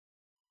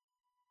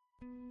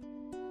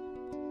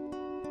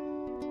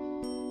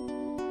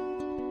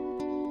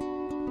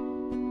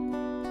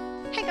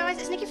Hey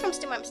guys, it's Nikki from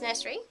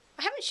Nursery.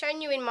 I haven't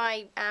shown you in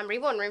my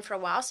reborn room for a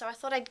while, so I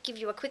thought I'd give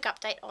you a quick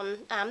update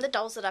on the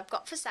dolls that I've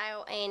got for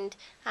sale and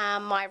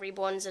my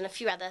reborns and a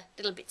few other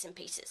little bits and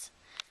pieces.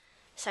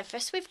 So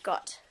first we've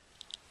got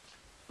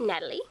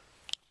Natalie,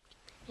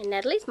 and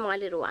Natalie's my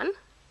little one,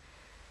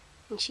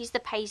 and she's the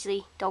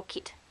Paisley doll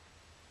kit.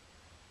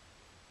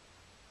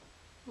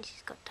 And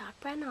she's got dark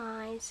brown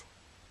eyes.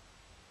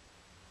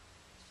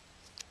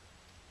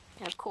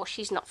 And of course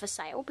she's not for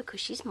sale because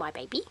she's my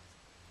baby.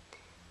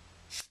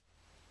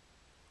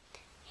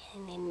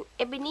 And then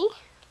Ebony,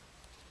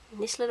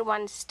 and this little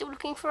one's still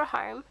looking for a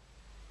home.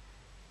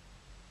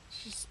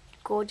 She's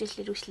a gorgeous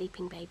little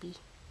sleeping baby.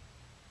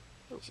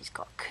 And she's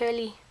got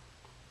curly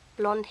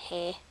blonde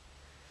hair,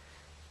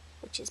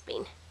 which has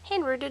been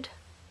hand rooted.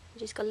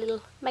 And she's got a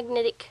little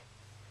magnetic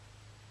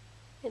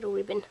little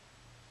ribbon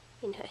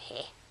in her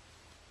hair.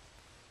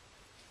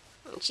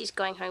 And she's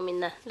going home in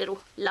the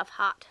little love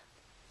heart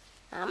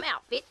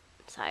outfit.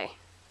 So,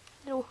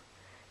 little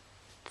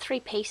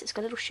three-piece. It's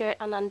got a little shirt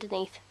on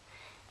underneath,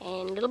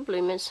 and little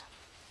bloomers,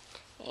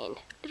 and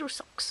little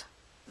socks.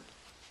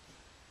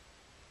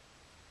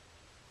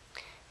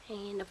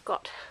 And I've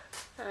got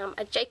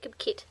a Jacob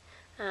kit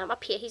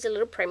up here. He's a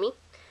little preemie.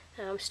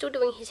 I'm still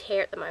doing his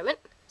hair at the moment,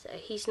 so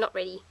he's not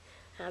ready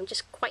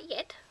just quite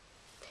yet.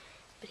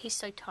 But he's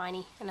so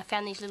tiny, and I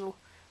found these little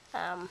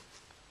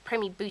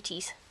preemie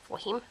booties for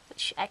him,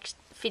 which actually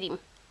fit him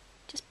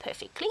just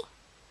perfectly.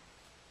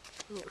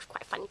 And it was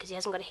quite funny because he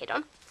hasn't got a head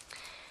on.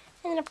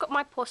 And then I've got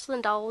my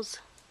porcelain dolls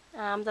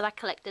that I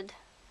collected.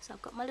 So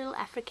I've got my little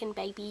African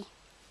baby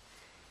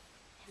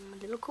and my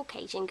little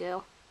Caucasian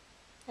girl,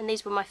 and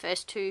these were my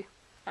first two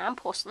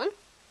porcelain.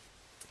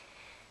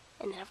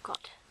 And then I've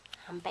got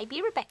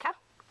baby Rebecca,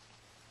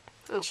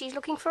 and she's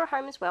looking for a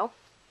home as well,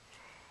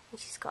 and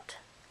she's got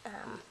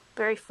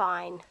very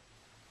fine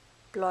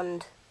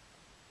blonde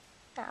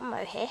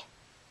mohair,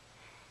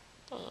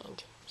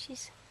 and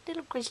she's a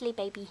little grizzly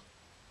baby,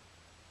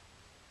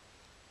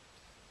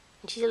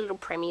 and she's a little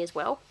preemie as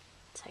well.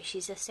 So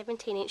she's a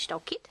 17-inch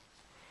doll kit.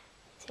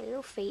 It's her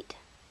little feet.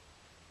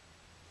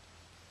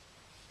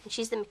 And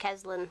she's the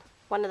McCaslin,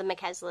 one of the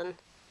McCaslin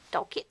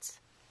doll kits.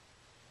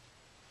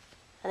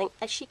 I think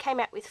she came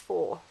out with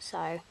 4,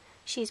 so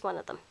she's one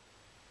of them.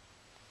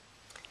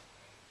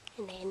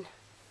 And then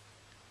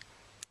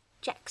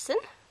Jackson,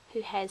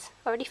 who has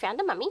already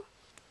found a mummy.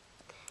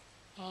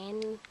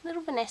 And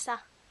little Vanessa,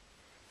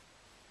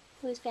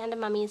 who has found a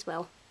mummy as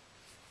well.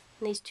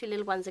 And these two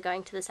little ones are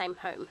going to the same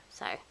home,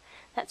 so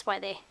that's why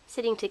they're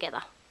sitting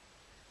together.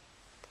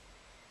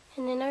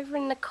 And then over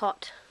in the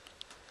cot,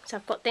 so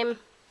I've got them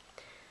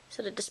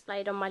sort of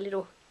displayed on my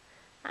little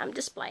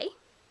display.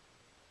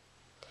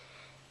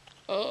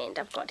 And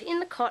I've got in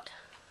the cot,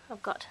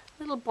 I've got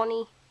little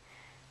Bonnie,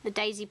 the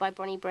Daisy by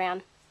Bonnie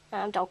Brown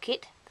doll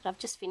kit that I've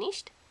just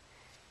finished.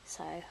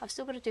 So I've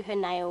still got to do her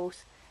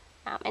nails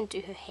and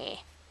do her hair.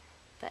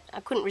 But I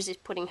couldn't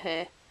resist putting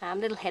her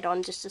little head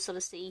on just to sort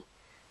of see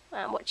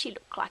what she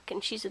looked like,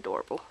 and she's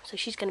adorable. So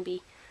she's going to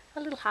be a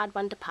little hard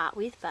one to part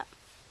with, but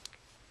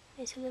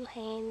there's her little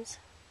hands.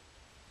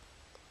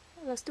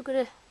 And I've still got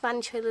to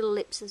varnish her little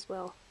lips as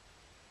well.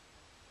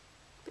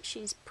 But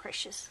she's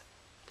precious.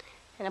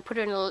 And I put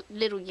her in a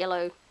little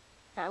yellow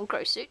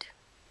grow suit,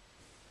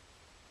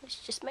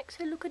 which just makes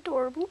her look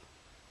adorable.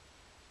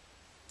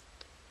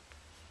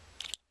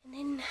 And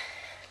then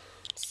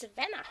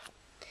Savannah.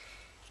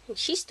 And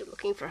she's still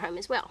looking for a home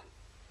as well.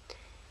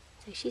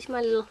 So she's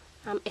my little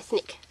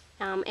ethnic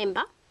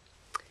Ember.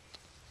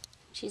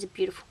 She's a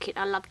beautiful kit.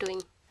 I love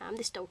doing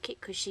this doll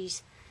kit because she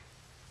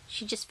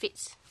just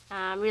fits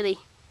really,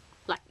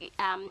 like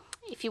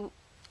if you,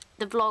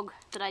 the vlog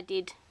that I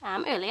did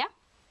earlier,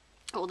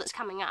 or that's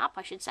coming up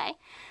I should say,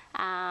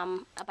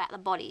 about the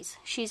bodies.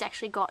 She's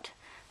actually got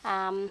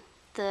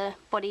the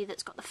body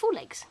that's got the full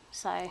legs,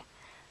 so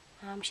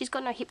she's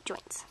got no hip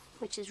joints,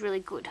 which is really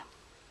good.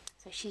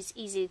 So she's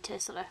easy to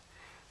sort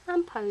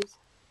of pose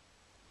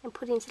and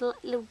put into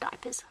little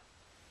diapers.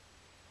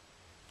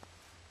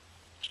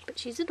 But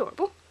she's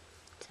adorable.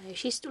 So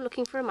she's still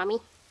looking for a mummy.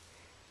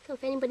 So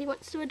if anybody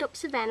wants to adopt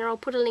Savannah, I'll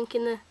put a link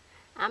in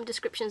the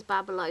descriptions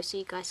bar below so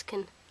you guys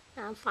can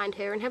find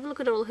her and have a look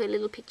at all her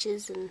little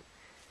pictures and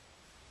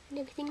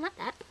everything like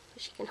that, so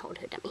she can hold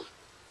her dummy.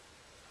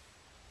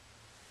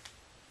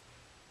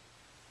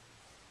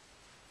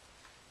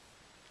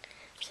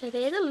 So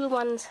they're the little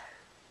ones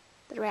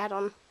that are out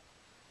on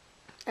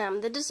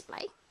the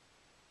display.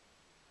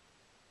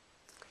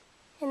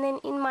 And then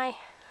in my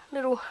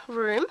little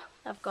room,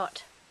 I've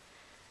got,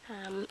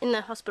 in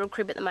the hospital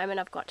crib at the moment,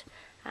 I've got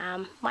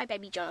my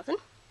baby Jonathan.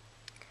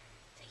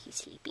 So he's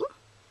sleeping.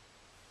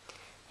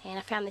 And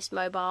I found this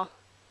mobile,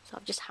 so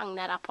I've just hung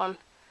that up on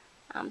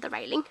the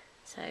railing.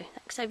 So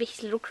that's over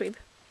his little crib.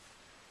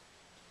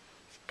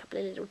 A couple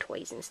of little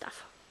toys and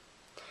stuff.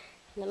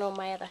 And then all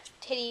my other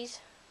teddies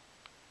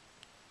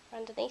are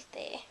underneath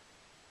there.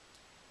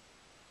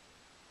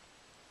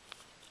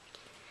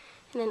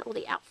 And then all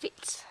the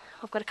outfits.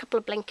 I've got a couple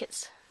of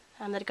blankets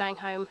that are going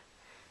home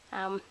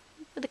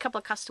with a couple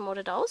of custom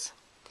order dolls.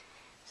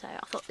 So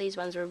I thought these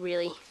ones were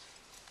really,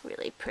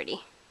 really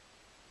pretty.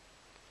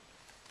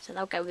 So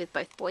they'll go with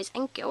both boys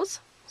and girls.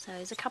 So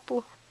there's a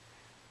couple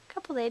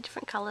there,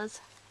 different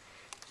colours.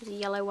 There's a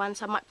yellow one,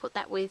 so I might put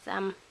that with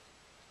the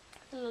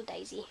little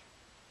Daisy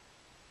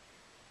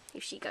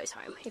if she goes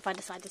home. If I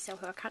decide to sell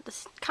her, I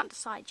can't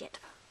decide yet.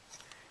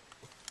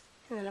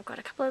 And then I've got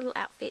a couple of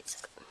little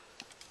outfits,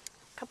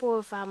 a couple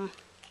of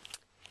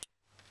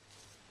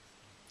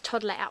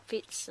toddler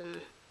outfits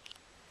and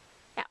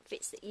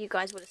outfits that you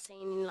guys would have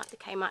seen in like the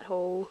Kmart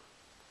haul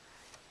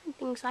and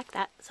things like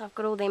that. So I've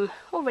got all them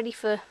all ready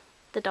for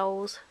the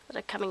dolls that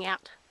are coming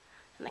out,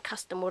 and the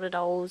custom order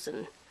dolls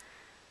and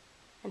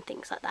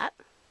things like that.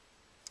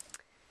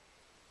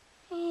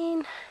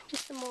 And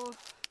just some more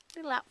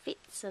little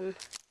outfits, and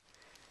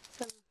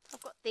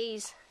I've got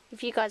these,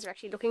 if you guys are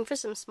actually looking for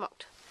some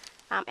smocked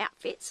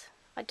outfits,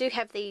 I do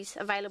have these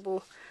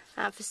available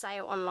for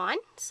sale online,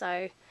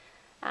 so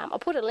I'll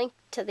put a link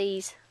to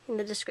these in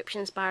the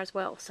descriptions bar as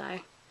well. So,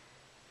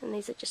 and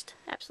these are just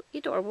absolutely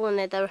adorable, and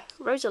they're the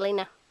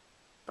Rosalina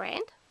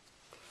brand,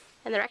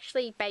 and they're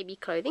actually baby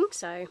clothing,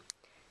 so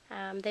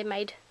they're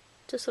made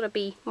to sort of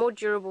be more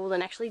durable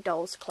than actually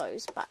dolls'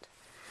 clothes, but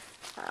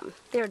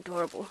they're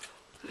adorable.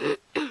 I've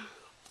got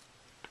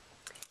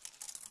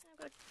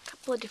a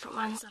couple of different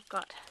ones. I've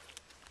got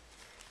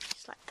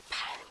just like the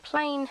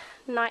plain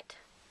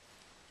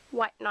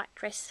white night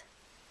dress,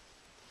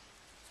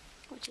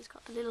 which has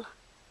got the little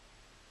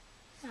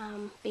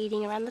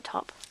beading around the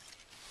top,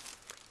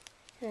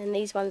 and then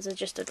these ones are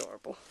just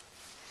adorable.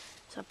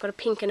 So I've got a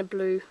pink and a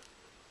blue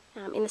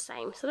in the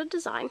same sort of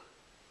design,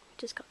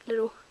 just got the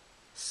little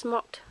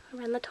smocked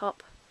around the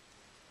top,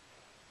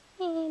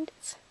 and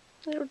it's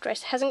a little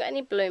dress. Hasn't got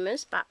any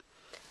bloomers, but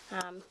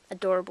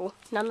adorable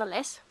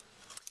nonetheless.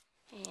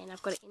 And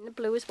I've got it in the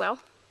blue as well,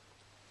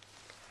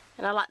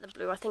 and I like the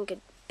blue. I think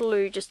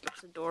blue just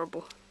looks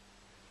adorable.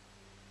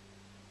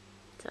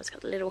 So it's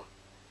got the little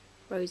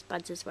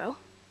rosebuds as well,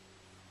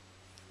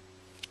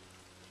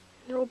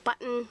 little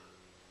button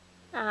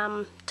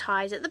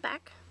ties at the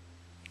back,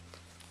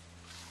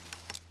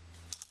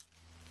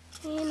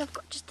 and I've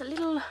got just a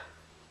little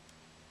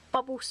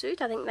bubble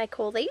suit, I think they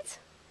call these,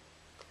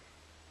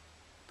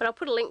 but I'll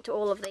put a link to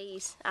all of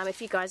these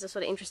if you guys are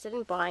sort of interested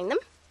in buying them.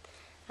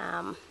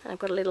 And I've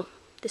got a little,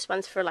 this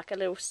one's for like a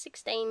little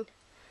 16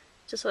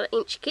 just sort of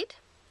inch kit,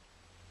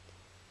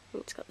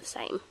 and it's got the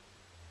same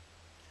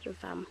sort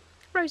of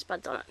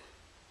rosebuds on it.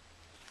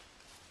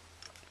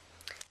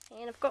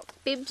 And I've got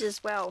bibs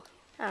as well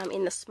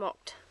in the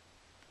smocked,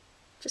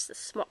 just the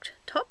smocked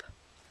top,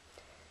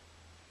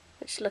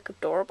 which look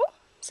adorable.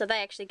 So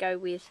they actually go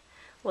with,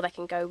 or they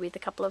can go with a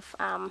couple of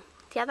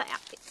the other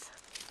outfits.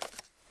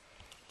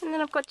 And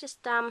then I've got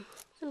just some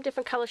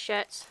different colour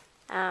shirts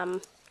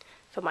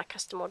for my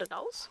custom order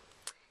dolls,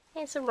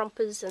 and some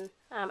rompers and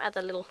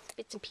other little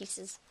bits and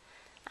pieces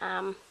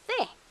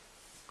there.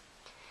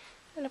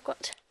 And I've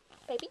got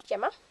baby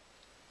Gemma,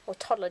 or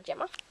toddler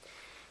Gemma.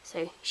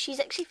 So she's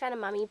actually found a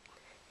mummy,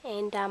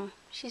 and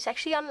she's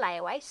actually on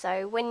layaway.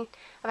 So when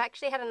I've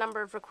actually had a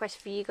number of requests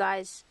for you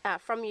guys,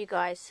 from you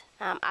guys,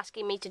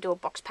 asking me to do a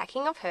box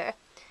packing of her.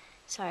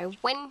 So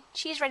when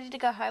she's ready to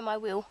go home, I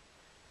will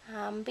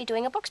be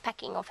doing a box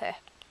packing of her.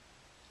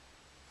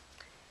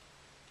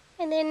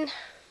 And then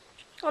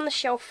on the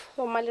shelf,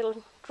 or my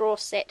little drawer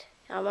set,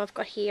 I've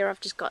got here, I've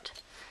just got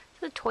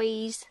the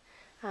toys.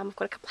 I've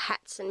got a couple of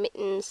hats and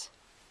mittens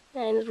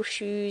and little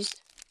shoes,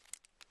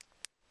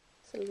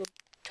 so little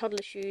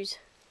toddler shoes,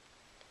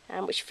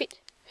 which fit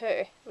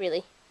her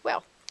really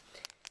well.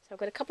 So I've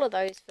got a couple of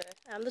those for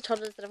the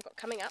toddlers that I've got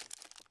coming up.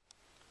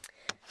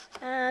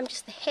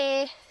 Just the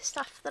hair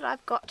stuff that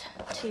I've got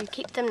to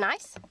keep them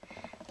nice.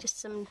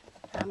 Just some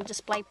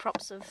display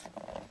props of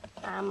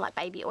like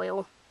baby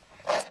oil.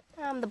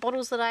 The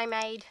bottles that I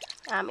made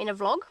in a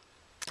vlog.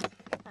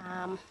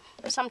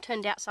 Some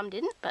turned out, some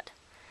didn't, but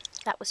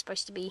that was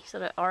supposed to be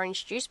sort of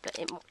orange juice, but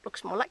it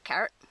looks more like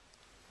carrot.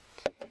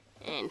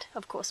 And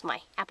of course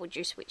my apple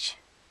juice, which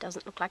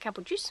doesn't look like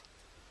apple juice.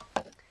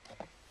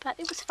 But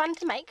it was fun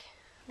to make.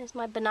 There's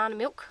my banana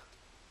milk.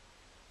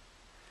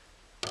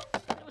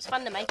 It was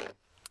fun to make.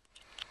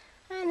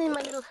 And then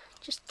my little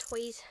just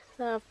toys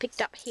that I've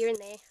picked up here and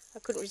there. I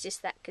couldn't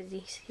resist that because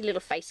his little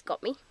face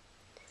got me.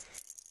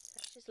 So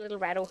it's just a little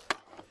rattle.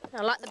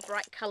 I like the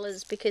bright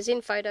colours because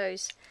in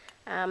photos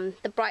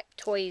the bright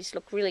toys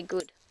look really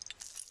good.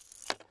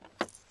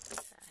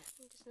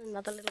 Just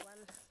another little one.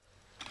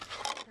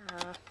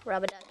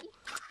 Rubber ducky.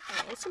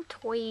 And some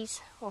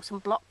toys, or some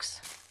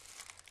blocks.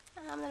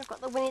 Then I've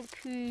got the Winnie the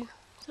Pooh,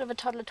 sort of a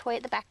toddler toy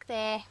at the back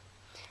there.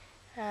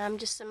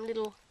 Just some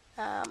little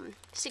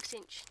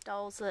 6-inch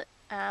dolls that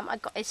I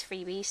got as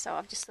freebies, so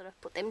I've just sort of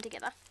put them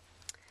together.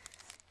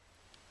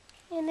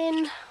 And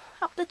then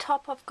up the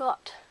top I've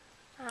got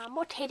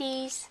more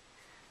teddies,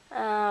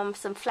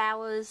 some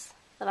flowers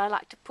that I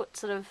like to put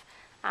sort of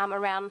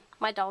around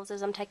my dolls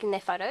as I'm taking their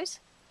photos.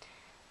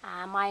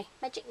 My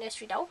Magic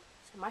Nursery doll,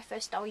 so my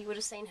first doll, you would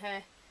have seen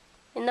her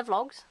in the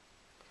vlogs.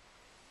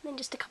 And then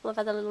just a couple of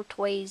other little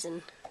toys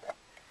and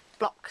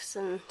blocks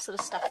and sort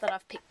of stuff that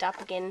I've picked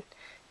up, again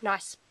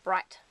nice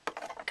bright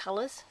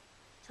colours,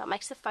 so it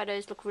makes the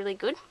photos look really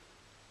good.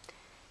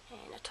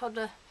 And a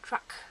toddler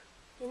truck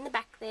in the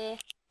back there,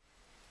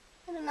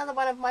 and another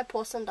one of my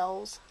porcelain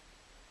dolls,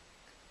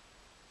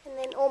 and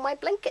then all my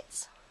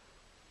blankets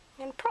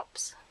and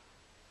props.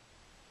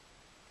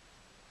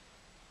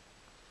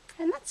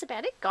 And that's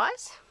about it,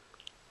 guys.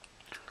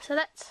 So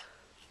that's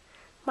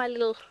my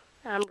little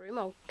room.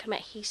 I'll come out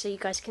here so you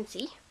guys can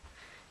see.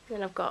 And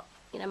then I've got,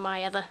 you know,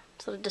 my other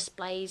sort of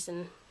displays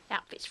and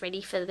outfits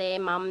ready for their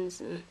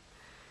mums, and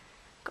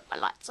got my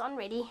lights on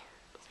ready.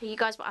 So you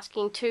guys were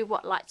asking too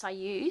what lights I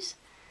use.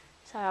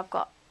 So I've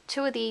got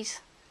 2 of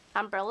these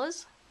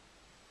umbrellas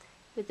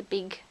with the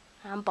big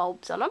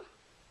bulbs on them,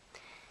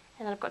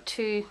 and then I've got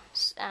 2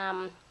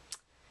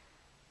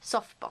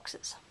 soft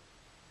boxes.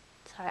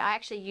 So I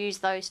actually use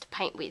those to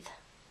paint with.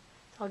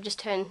 So I'll just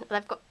turn,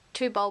 they've got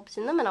 2 bulbs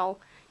in them, and I'll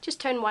just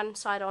turn one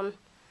side on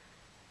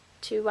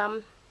to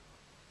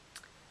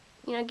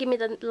you know, give me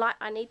the light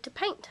I need to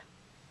paint.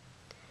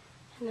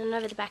 And then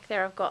over the back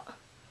there I've got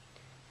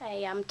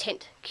a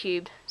tent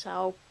cube, so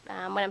I'll,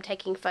 when I'm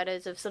taking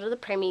photos of sort of the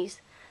premies,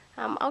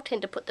 I'll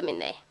tend to put them in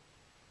there.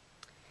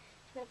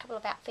 And then a couple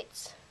of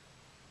outfits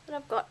that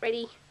I've got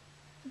ready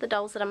for the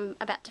dolls that I'm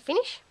about to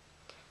finish,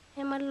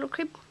 and my little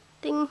crib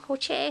thing or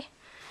chair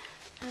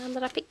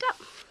that I picked up.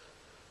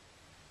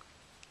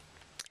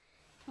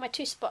 My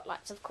 2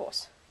 spotlights, of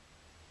course,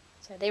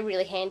 so they're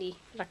really handy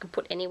that I can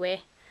put anywhere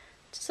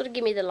to sort of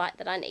give me the light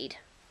that I need.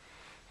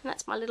 And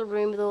that's my little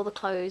room with all the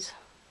clothes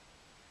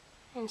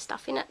and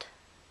stuff in it.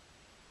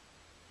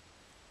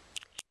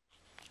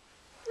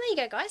 There you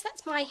go, guys,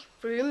 that's my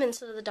room and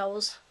sort of the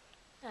dolls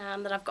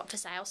that I've got for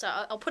sale. So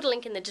I'll put a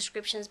link in the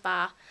descriptions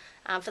bar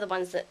for the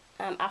ones that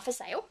are for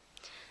sale.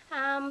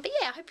 But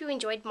yeah, I hope you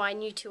enjoyed my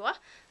new tour.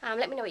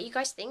 Let me know what you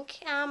guys think,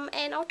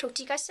 and I'll talk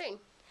to you guys soon.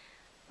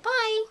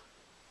 Bye!